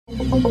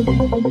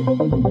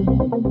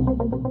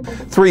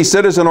Three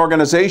citizen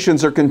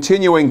organizations are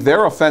continuing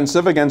their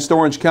offensive against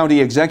Orange County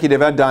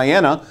Executive Ed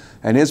Diana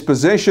and his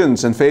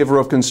positions in favor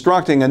of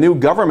constructing a new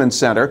government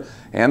center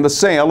and the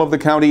sale of the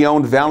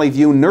county-owned Valley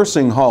View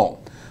nursing home.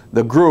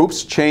 The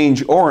groups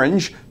Change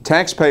Orange,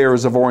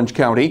 Taxpayers of Orange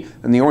County,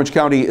 and the Orange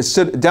County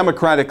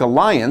Democratic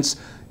Alliance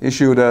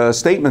issued a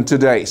statement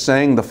today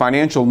saying the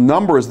financial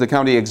numbers the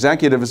county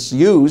executives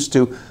used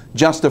to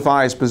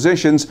justify his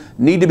positions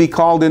need to be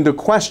called into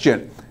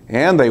question,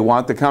 and they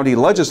want the county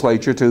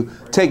legislature to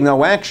take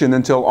no action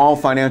until all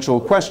financial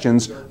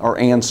questions are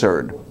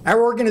answered.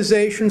 Our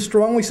organization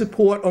strongly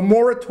support a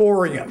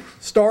moratorium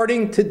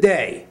starting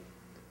today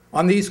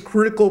on these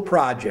critical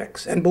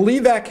projects and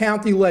believe our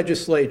county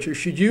legislature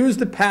should use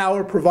the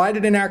power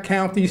provided in our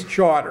county's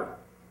charter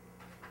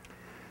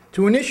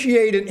to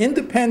initiate an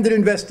independent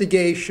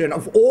investigation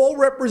of all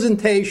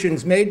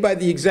representations made by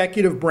the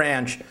executive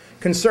branch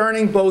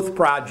concerning both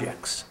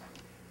projects.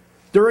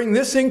 During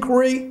this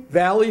inquiry,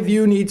 Valley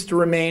View needs to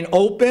remain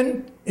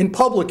open in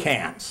public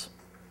hands.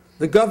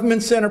 The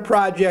government center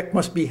project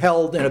must be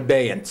held in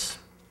abeyance.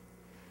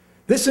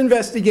 This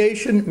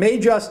investigation may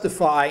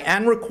justify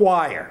and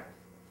require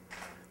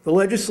the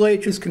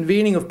legislature's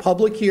convening of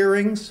public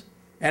hearings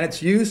and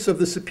its use of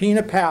the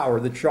subpoena power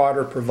the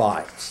charter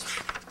provides.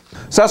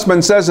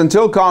 Sussman says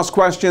until cost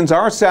questions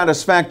are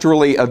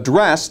satisfactorily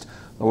addressed,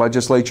 the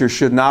legislature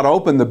should not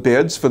open the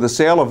bids for the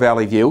sale of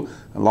Valley View,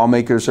 and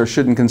lawmakers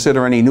shouldn't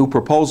consider any new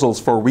proposals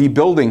for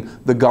rebuilding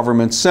the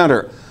government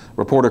center.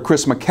 Reporter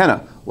Chris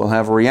McKenna will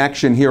have a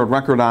reaction here at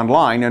Record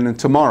Online and in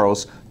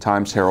tomorrow's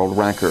Times Herald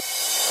Record.